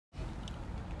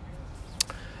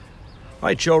All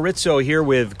right, Joe Ritzo here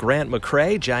with Grant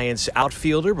McCray, Giants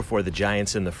outfielder before the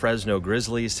Giants and the Fresno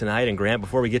Grizzlies tonight. And Grant,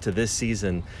 before we get to this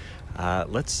season,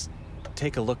 let's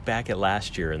take a look back at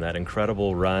last year and that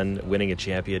incredible run, winning a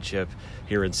championship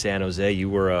here in San Jose. You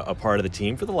were a part of the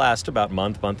team for the last about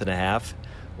month and a half.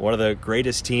 One of the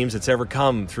greatest teams that's ever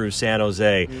come through San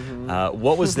Jose. Mm-hmm.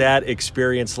 What was that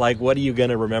experience like? What are you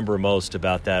going to remember most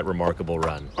about that remarkable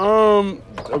run?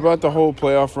 About the whole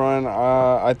playoff run,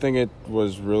 I think it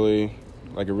was really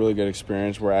a really good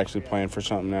experience. We're actually playing for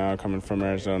something now, coming from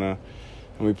Arizona.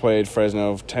 And we played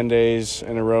Fresno 10 days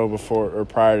in a row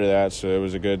prior to that, so it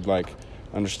was a good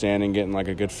understanding, getting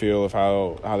a good feel of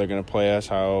how they're going to play us,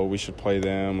 how we should play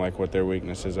them, what their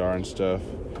weaknesses are and stuff.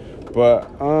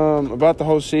 But about the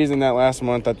whole season that last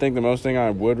month, I think the most thing I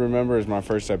would remember is my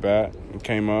first at-bat. It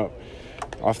came up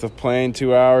off the plane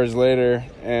 2 hours later,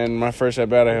 and my first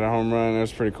at-bat, I hit a home run. It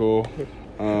was pretty cool.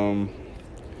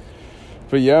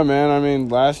 But yeah, man, I mean,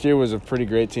 last year was a pretty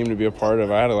great team to be a part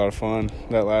of. I had a lot of fun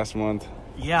that last month.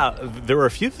 Yeah, there were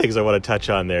a few things I want to touch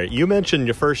on there. You mentioned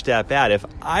your first at-bat. If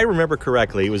I remember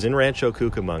correctly, it was in Rancho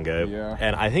Cucamonga,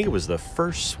 and I think it was the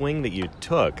first swing that you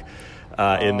took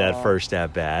in that first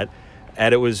at-bat.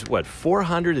 And it was,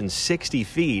 460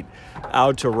 feet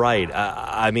out to right.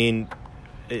 I mean,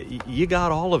 you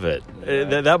got all of it.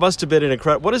 Yeah. That must have been an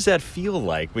incredible. What does that feel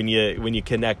like when you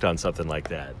connect on something like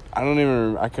that?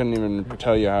 I couldn't even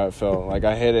tell you how it felt.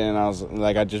 I hit it and I was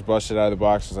I just busted out of the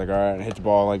box. I was all right, hit the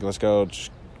ball. Let's go,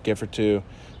 just get for two.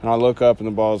 And I look up and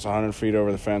the ball's 100 feet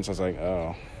over the fence. I was like,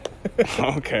 oh,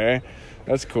 okay,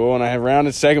 that's cool. And I had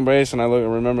rounded second base and I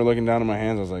remember looking down at my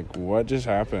hands. I was like, what just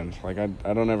happened? I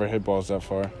don't ever hit balls that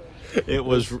far. It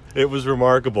was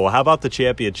remarkable. How about the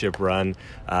championship run,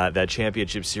 that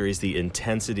championship series, the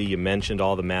intensity? You mentioned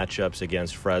all the matchups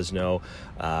against Fresno,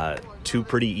 two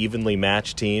pretty evenly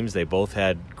matched teams. They both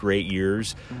had great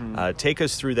years. Mm-hmm. Take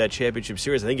us through that championship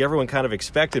series. I think everyone kind of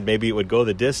expected maybe it would go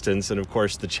the distance, and of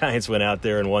course the Giants went out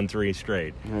there and won 3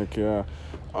 straight. Heck yeah.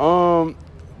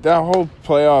 That whole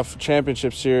playoff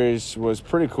championship series was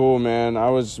pretty cool, man.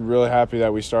 I was really happy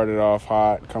that we started off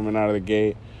hot coming out of the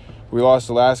gate. We lost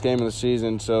the last game of the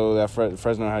season, so that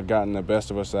Fresno had gotten the best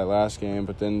of us that last game.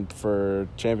 But then for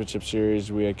championship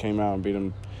series, we had came out and beat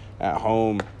them at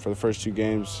home for the first 2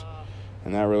 games,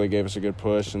 and that really gave us a good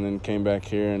push. And then came back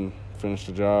here and finished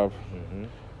the job. Mm-hmm.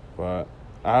 But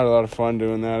I had a lot of fun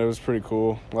doing that. It was pretty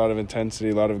cool. A lot of intensity,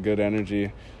 a lot of good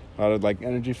energy, a lot of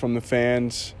energy from the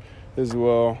fans as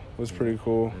well. It was pretty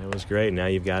cool. It was great. Now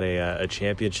you've got a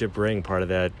championship ring, part of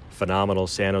that phenomenal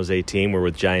San Jose team. We're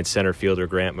with Giants center fielder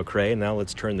Grant McCray. Now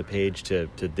let's turn the page to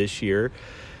this year.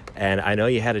 And I know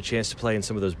you had a chance to play in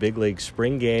some of those big league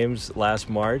spring games last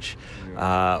March.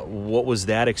 What was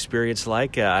that experience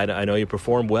like? I know you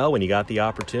performed well when you got the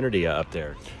opportunity up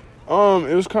there.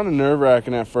 It was kind of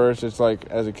nerve-wracking at first. It's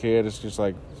as a kid, it's just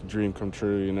a dream come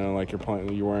true,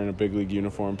 you're wearing a big league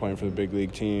uniform, playing for the big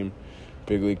league team,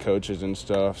 big league coaches and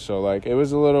stuff. So it was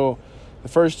the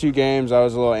first 2 games I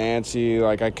was a little antsy.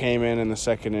 I came in the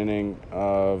second inning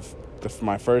of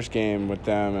my first game with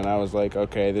them, and I was like,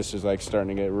 okay, this is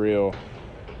starting to get real.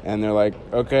 And they're like,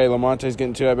 okay, Lamonte's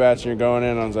getting 2 at-bats and you're going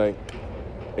in. I was like,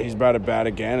 he's about to bat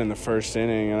again in the first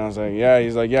inning. And I was like, yeah.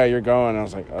 He's like, yeah, you're going. And I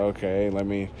was like, okay, let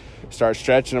me start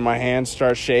stretching, and my hands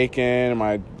start shaking, and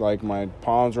my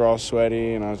palms were all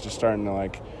sweaty, and I was just starting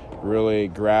to really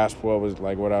grasp what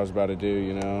I was about to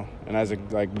do, And as a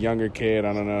younger kid,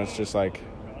 I don't know, it's just something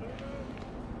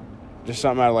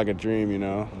out of a dream,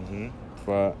 Mm-hmm.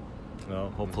 But well,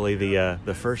 hopefully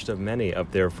the first of many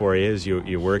up there for you as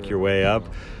you work your way up.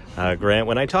 Grant,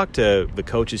 when I talk to the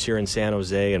coaches here in San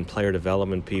Jose and player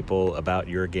development people about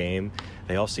your game,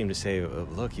 they all seem to say,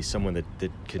 look, he's someone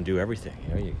that can do everything.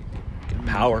 You get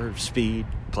power, speed,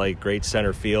 play great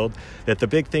center field. That the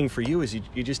big thing for you is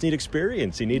you just need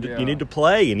experience. You need to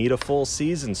play. You need a full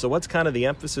season. So what's kind of the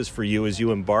emphasis for you as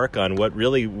you embark on what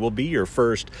really will be your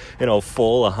first,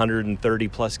 full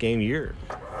 130-plus game year?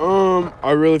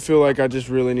 I really feel I just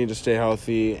really need to stay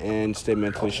healthy and stay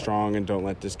mentally strong and don't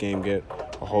let this game get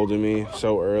a hold of me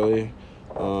so early.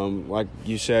 Like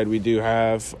you said, we do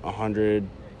have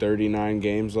 139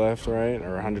 games left, right?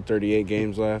 Or 138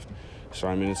 games left. So,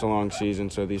 it's a long season,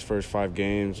 so these first 5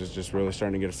 games is just really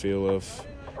starting to get a feel of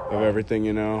everything,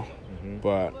 Mm-hmm.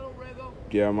 But,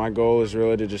 yeah, my goal is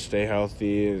really to just stay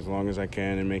healthy as long as I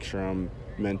can and make sure I'm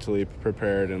mentally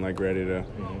prepared and, ready to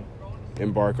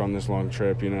embark on this long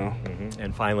trip, Mm-hmm.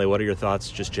 And finally, what are your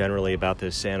thoughts just generally about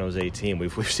this San Jose team?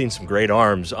 We've seen some great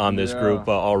arms on this group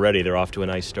already. They're off to a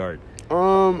nice start.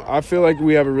 I feel like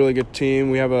we have a really good team.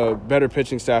 We have a better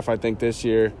pitching staff, I think, this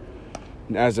year.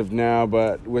 as of now.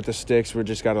 But with the Sticks, we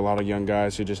just got a lot of young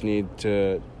guys who just need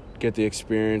to get the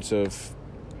experience of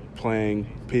playing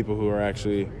people who are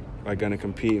actually like going to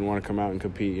compete and want to come out and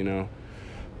compete, you know.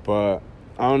 But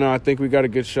I don't know. I think we got a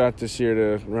good shot this year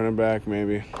to run it back,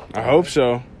 maybe. I hope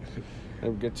so. If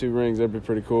we get 2 rings, that'd be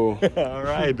pretty cool. All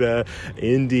right.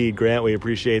 Indeed, Grant, we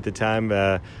appreciate the time.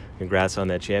 Congrats on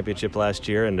that championship last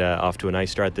year and off to a nice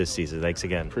start this season. Thanks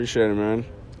again. Appreciate it, man.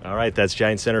 All right, that's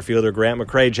Giants center fielder Grant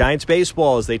McCray. Giants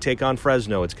baseball as they take on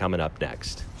Fresno. It's coming up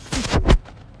next.